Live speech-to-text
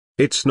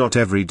It's not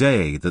every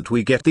day that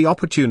we get the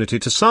opportunity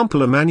to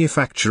sample a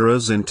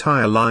manufacturer's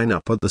entire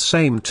lineup at the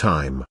same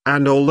time.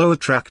 And although a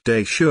track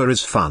day sure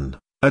is fun,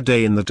 a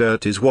day in the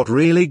dirt is what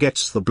really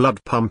gets the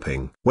blood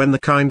pumping. When the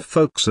kind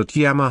folks at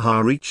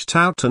Yamaha reached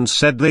out and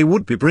said they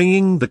would be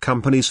bringing the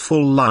company's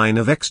full line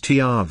of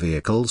XT-R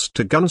vehicles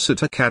to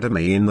Gunsite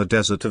Academy in the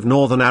desert of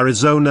northern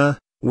Arizona,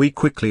 we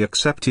quickly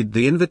accepted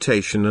the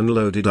invitation and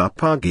loaded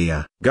up our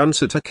gear.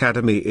 Gunsite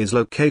Academy is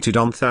located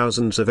on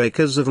thousands of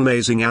acres of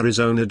amazing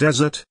Arizona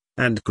desert,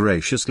 and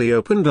graciously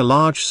opened a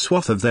large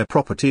swath of their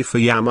property for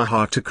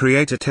Yamaha to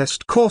create a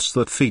test course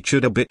that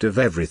featured a bit of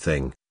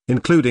everything,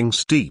 including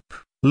steep,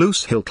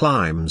 loose hill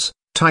climbs,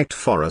 tight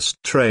forest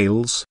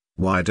trails,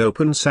 wide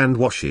open sand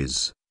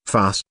washes,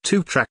 fast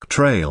two-track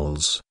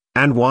trails,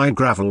 and wide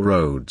gravel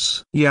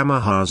roads.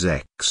 Yamaha's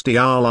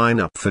XT-R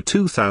lineup for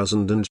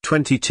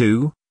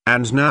 2022,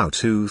 and now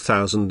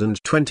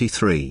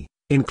 2023,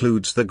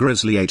 includes the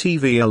Grizzly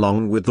ATV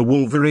along with the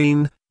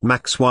Wolverine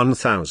RMAX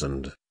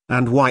 1000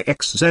 and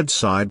YXZ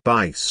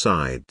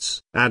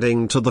side-by-sides.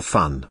 Adding to the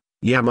fun,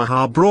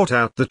 Yamaha brought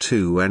out the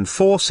 2- and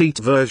 4-seat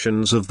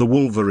versions of the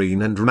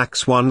Wolverine and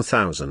RMAX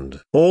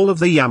 1000. All of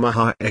the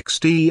Yamaha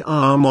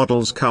XT-R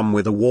models come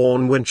with a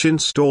worn winch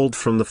installed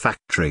from the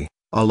factory,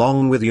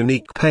 along with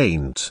unique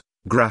paint,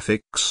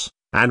 graphics,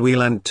 and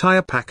wheel and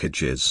tire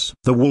packages.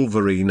 The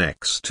Wolverine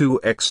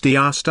X2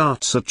 XT-R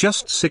starts at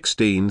just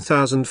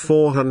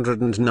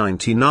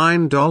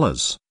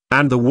 $16,499,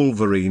 and the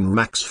Wolverine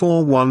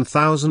RMAX4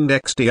 1000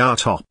 XT-R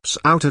tops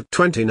out at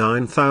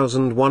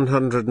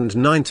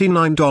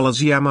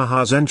 $29,199.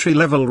 Yamaha's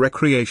entry-level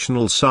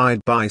recreational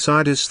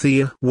side-by-side is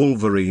the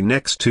Wolverine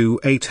X2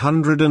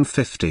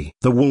 850.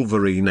 The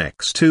Wolverine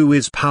X2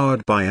 is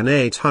powered by an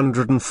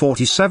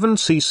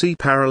 847cc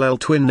parallel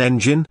twin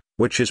engine,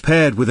 which is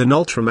paired with an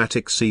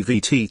Ultramatic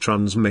CVT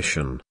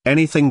transmission.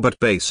 Anything but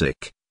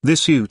basic,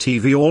 this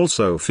UTV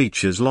also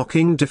features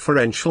locking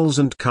differentials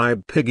and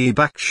Kybe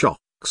piggyback shocks.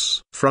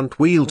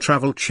 Front-wheel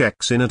travel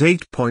checks in at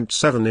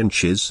 8.7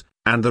 inches,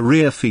 and the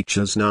rear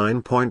features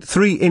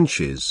 9.3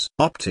 inches.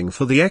 Opting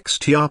for the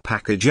XT-R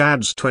package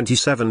adds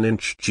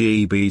 27-inch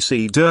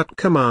GBC Dirt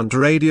Command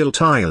radial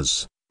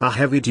tires, a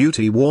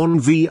heavy-duty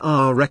worn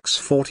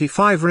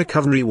VRX45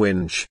 recovery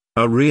winch,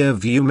 a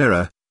rear-view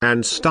mirror,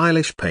 and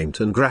stylish paint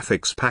and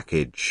graphics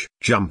package.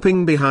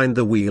 Jumping behind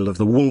the wheel of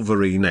the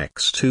Wolverine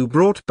X2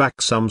 brought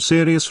back some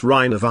serious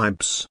Rhino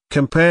vibes.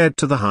 Compared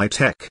to the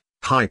high-tech,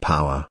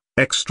 high-power,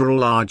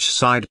 extra-large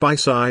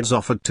side-by-sides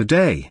offered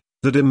today,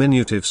 the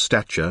diminutive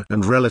stature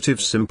and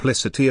relative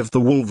simplicity of the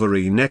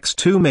Wolverine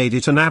X2 made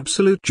it an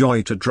absolute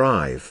joy to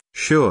drive.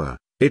 Sure,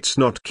 it's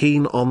not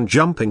keen on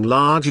jumping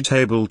large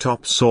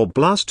tabletops or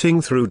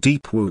blasting through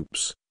deep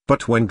whoops,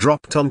 but when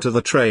dropped onto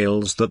the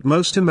trails that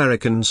most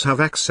Americans have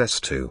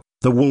access to,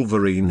 the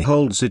Wolverine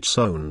holds its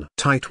own.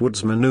 Tight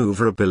woods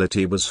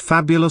maneuverability was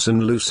fabulous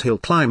and loose hill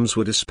climbs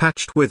were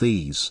dispatched with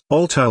ease.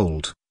 All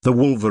told, the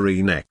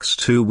Wolverine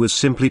X2 was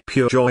simply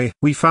pure joy.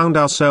 We found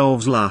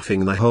ourselves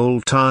laughing the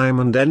whole time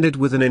and ended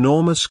with an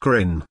enormous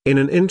grin. In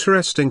an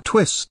interesting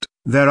twist,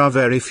 there are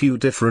very few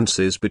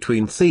differences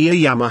between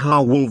the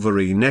Yamaha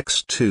Wolverine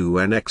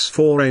X2 and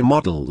X4A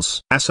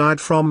models.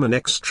 Aside from an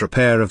extra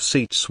pair of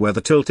seats where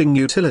the tilting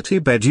utility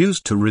bed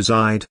used to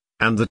reside,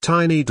 and the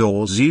tiny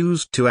doors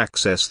used to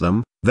access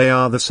them, they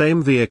are the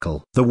same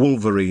vehicle. The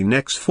Wolverine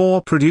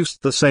X4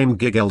 produced the same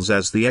giggles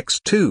as the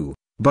X2,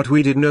 but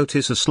we did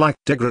notice a slight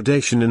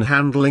degradation in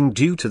handling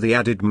due to the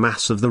added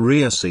mass of the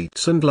rear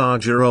seats and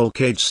larger roll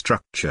cage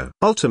structure.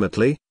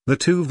 Ultimately, the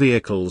two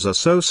vehicles are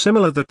so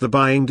similar that the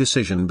buying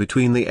decision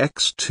between the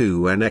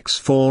X2 and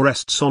X4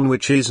 rests on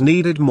which is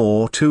needed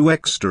more: 2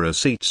 extra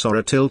seats or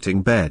a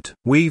tilting bed.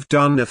 We've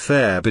done a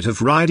fair bit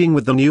of riding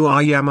with the new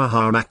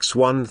Yamaha RMAX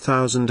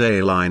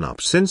 1000A lineup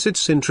since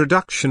its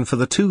introduction for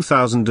the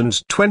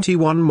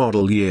 2021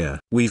 model year.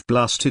 We've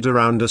blasted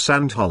around a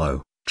sand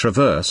hollow,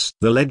 traversed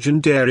the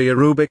legendary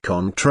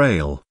Rubicon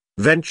Trail,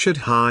 ventured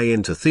high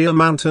into the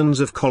mountains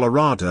of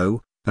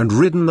Colorado, and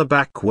ridden the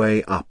back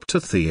way up to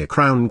the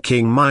Crown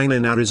King Mine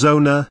in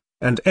Arizona,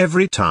 and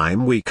every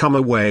time we come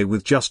away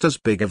with just as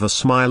big of a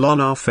smile on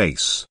our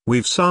face.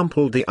 We've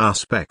sampled the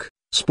R-Spec,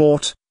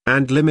 Sport,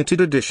 and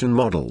limited edition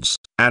models,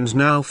 and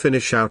now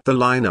finish out the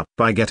lineup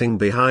by getting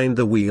behind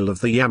the wheel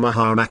of the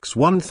Yamaha RMAX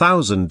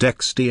 1000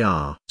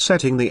 XT-R.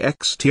 Setting the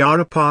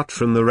XT-R apart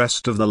from the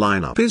rest of the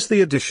lineup is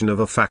the addition of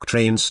a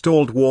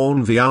factory-installed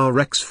worn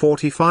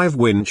VRX45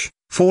 winch,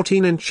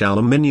 14-inch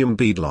aluminium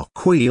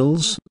beadlock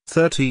wheels,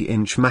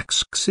 30-inch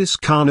Maxxis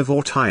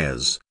Carnivore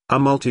tires, a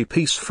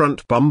multi-piece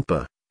front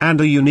bumper,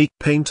 and a unique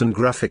paint and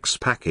graphics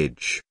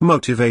package.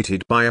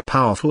 Motivated by a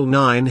powerful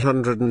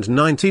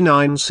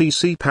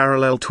 999cc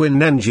parallel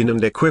twin engine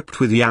and equipped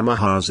with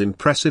Yamaha's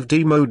impressive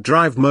D-mode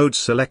drive mode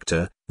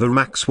selector, the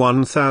RMAX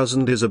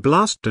 1000 is a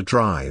blast to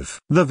drive.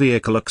 The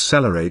vehicle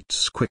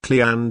accelerates quickly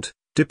and,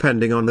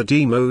 depending on the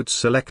D-mode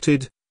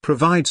selected,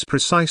 provides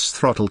precise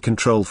throttle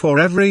control for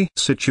every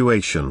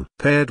situation.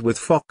 Paired with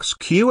Fox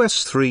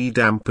QS3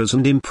 dampers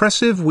and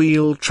impressive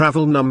wheel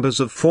travel numbers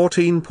of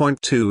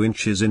 14.2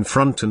 inches in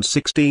front and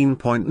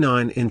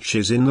 16.9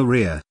 inches in the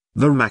rear,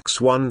 the RMAX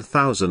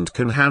 1000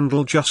 can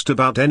handle just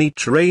about any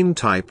terrain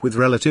type with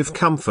relative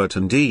comfort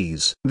and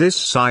ease. This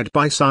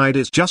side-by-side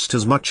is just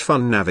as much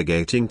fun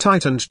navigating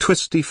tight and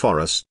twisty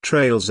forest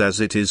trails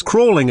as it is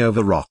crawling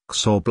over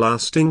rocks or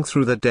blasting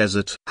through the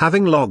desert.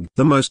 Having logged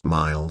the most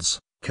miles,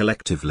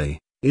 collectively,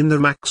 in the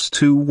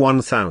RMAX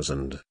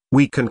 1000,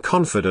 we can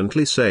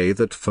confidently say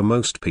that for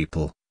most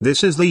people,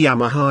 this is the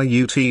Yamaha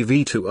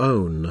UTV to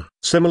own.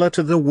 Similar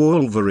to the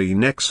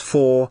Wolverine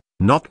X4,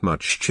 not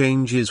much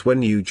changes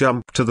when you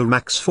jump to the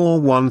RMAX4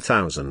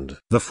 1000.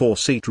 The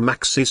 4-seat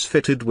RMAX is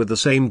fitted with the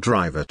same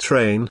driver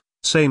train,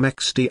 same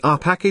XT-R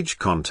package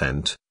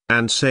content,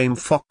 and same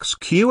Fox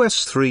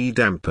QS3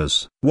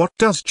 dampers. What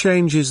does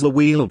change is the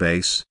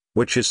wheelbase,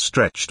 which is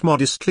stretched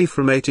modestly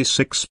from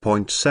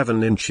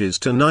 86.7 inches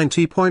to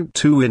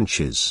 90.2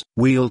 inches.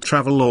 Wheel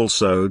travel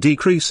also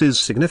decreases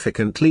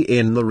significantly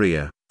in the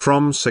rear,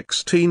 from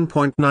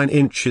 16.9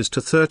 inches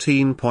to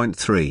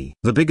 13.3.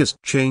 The biggest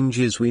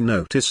changes we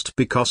noticed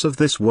because of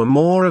this were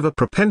more of a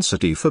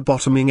propensity for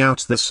bottoming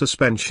out the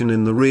suspension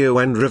in the rear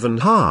when driven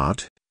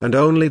hard, and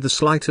only the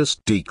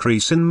slightest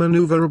decrease in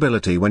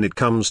maneuverability when it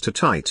comes to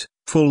tight,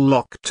 full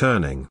lock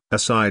turning.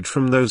 Aside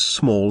from those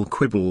small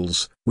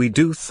quibbles, we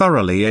do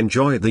thoroughly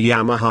enjoy the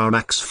Yamaha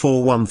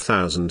XT-R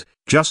 1000,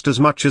 just as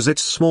much as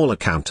its smaller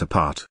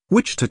counterpart.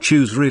 Which to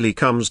choose really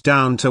comes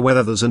down to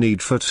whether there's a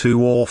need for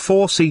 2 or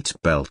 4 seat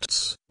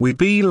belts. We'd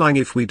be lying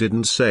if we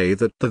didn't say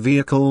that the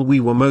vehicle we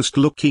were most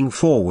looking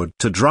forward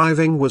to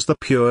driving was the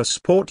pure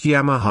sport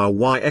Yamaha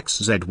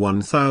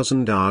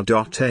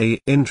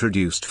YXZ-1000R.A.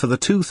 Introduced for the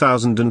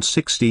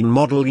 2016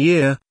 model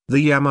year,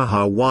 the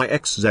Yamaha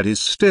YXZ is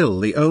still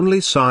the only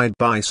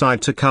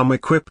side-by-side to come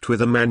equipped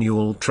with a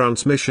manual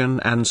transmission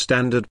and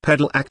standard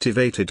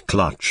pedal-activated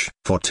clutch.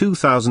 For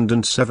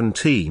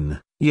 2017,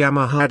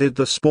 Yamaha added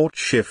the Sport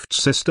Shift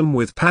system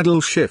with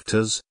paddle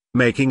shifters,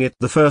 making it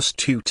the first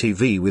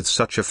UTV with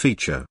such a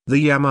feature.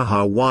 The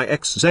Yamaha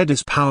YXZ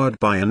is powered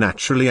by a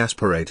naturally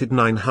aspirated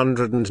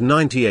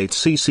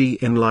 998cc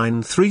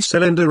inline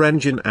 3-cylinder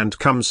engine and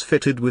comes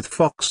fitted with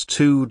Fox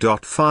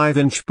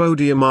 2.5-inch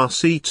podium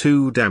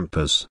RC2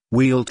 dampers.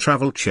 Wheel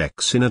travel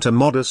checks in at a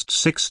modest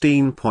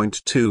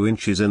 16.2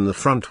 inches in the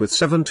front with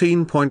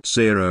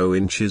 17.0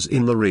 inches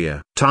in the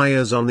rear.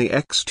 Tires on the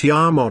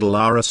XT-R model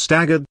are a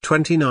staggered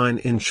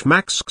 29-inch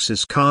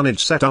Maxxis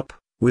Carnage setup,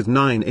 with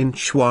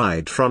 9-inch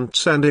wide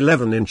fronts and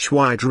 11-inch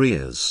wide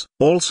rears.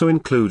 Also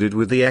included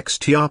with the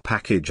XT-R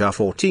package are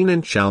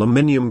 14-inch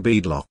aluminium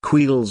beadlock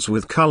wheels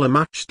with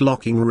color-matched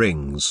locking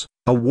rings,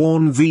 a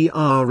worn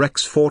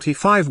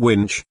VRX45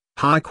 winch,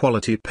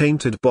 high-quality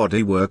painted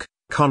bodywork,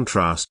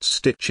 contrast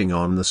stitching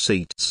on the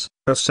seats,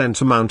 a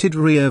center-mounted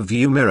rear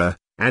view mirror,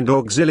 and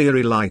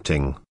auxiliary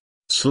lighting.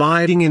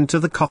 Sliding into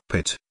the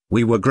cockpit,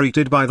 we were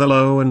greeted by the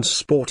low and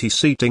sporty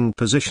seating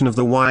position of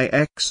the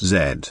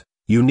YXZ,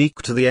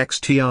 unique to the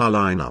XT-R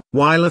lineup.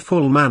 While a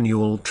full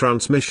manual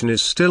transmission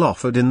is still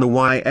offered in the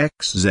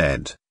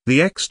YXZ, the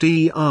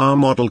XT-R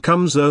model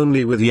comes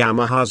only with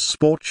Yamaha's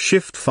Sport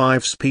Shift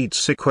 5-speed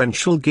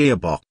sequential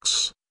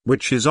gearbox,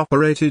 which is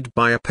operated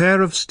by a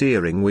pair of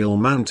steering wheel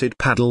mounted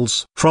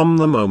paddles. From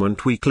the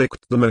moment we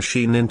clicked the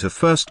machine into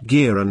first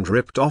gear and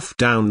ripped off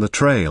down the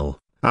trail,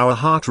 our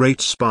heart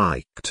rate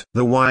spiked.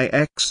 The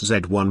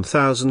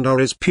YXZ-1000R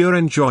is pure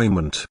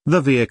enjoyment. The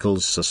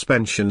vehicle's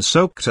suspension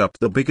soaked up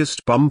the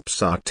biggest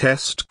bumps our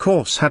test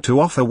course had to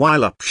offer,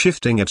 while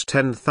upshifting at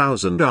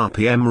 10,000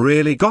 RPM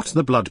really got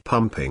the blood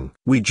pumping.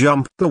 We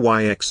jumped the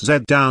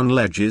YXZ down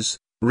ledges,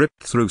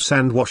 ripped through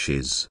sand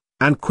washes,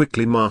 and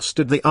quickly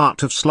mastered the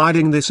art of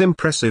sliding this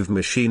impressive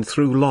machine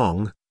through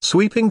long,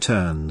 sweeping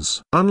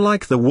turns.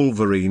 Unlike the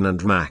Wolverine and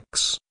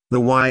RMAX, the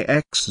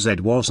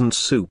YXZ wasn't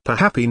super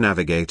happy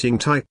navigating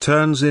tight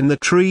turns in the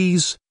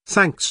trees,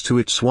 thanks to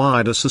its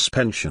wider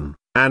suspension,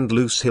 and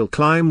loose hill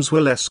climbs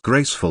were less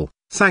graceful,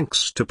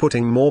 thanks to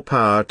putting more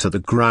power to the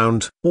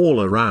ground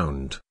all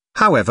around.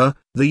 However,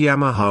 the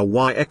Yamaha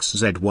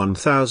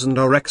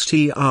YXZ-1000R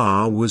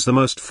XT-R was the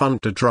most fun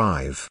to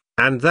drive,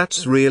 and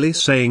that's really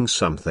saying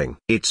something.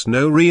 It's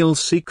no real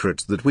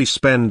secret that we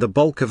spend the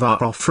bulk of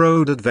our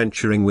off-road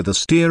adventuring with a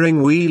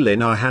steering wheel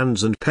in our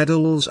hands and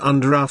pedals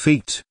under our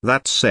feet.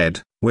 That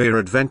said, we're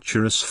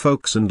adventurous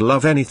folks and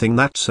love anything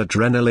that's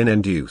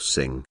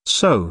adrenaline-inducing.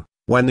 So,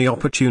 when the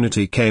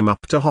opportunity came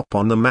up to hop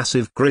on the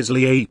massive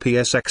Grizzly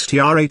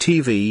XT-R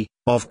ATV,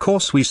 of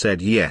course we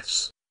said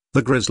yes.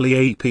 The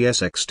Grizzly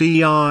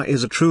XT-R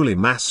is a truly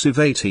massive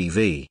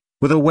ATV,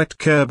 with a wet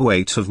curb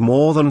weight of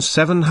more than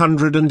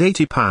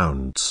 780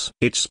 pounds.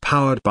 It's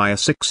powered by a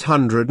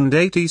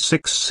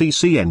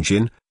 686cc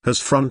engine, has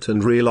front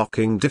and rear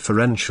locking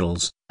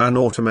differentials, an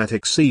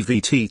automatic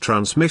CVT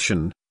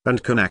transmission,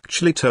 and can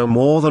actually tow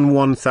more than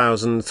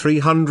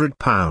 1,300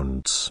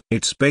 pounds.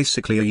 It's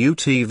basically a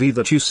UTV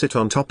that you sit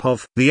on top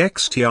of. The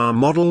XT-R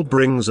model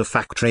brings a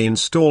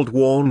factory-installed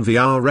worn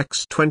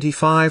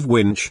VRX25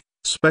 winch,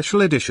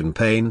 special edition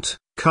paint,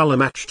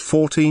 color-matched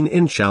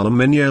 14-inch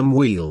aluminium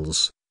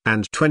wheels,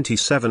 and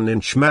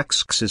 27-inch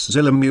Maxxis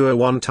Zilla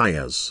 1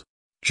 tires.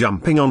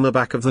 Jumping on the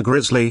back of the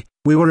Grizzly,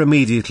 we were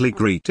immediately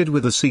greeted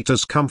with a seat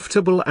as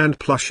comfortable and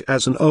plush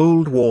as an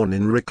old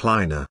worn-in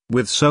recliner.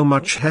 With so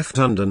much heft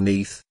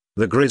underneath,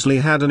 the Grizzly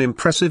had an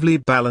impressively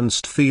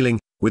balanced feeling,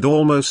 with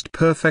almost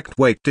perfect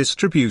weight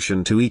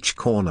distribution to each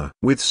corner.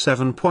 With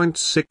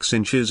 7.6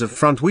 inches of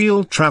front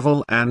wheel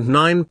travel and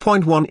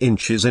 9.1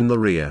 inches in the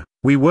rear,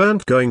 we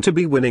weren't going to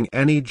be winning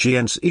any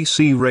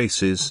GNCC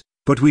races,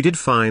 but we did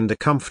find a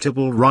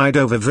comfortable ride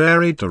over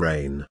varied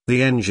terrain.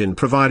 The engine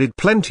provided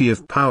plenty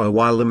of power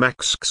while the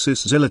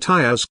Maxxis Zilla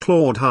tires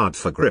clawed hard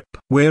for grip.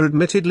 We're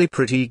admittedly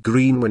pretty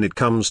green when it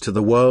comes to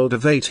the world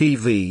of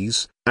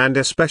ATVs, and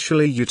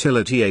especially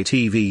utility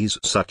ATVs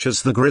such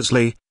as the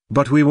Grizzly,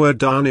 but we were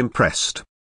darn impressed.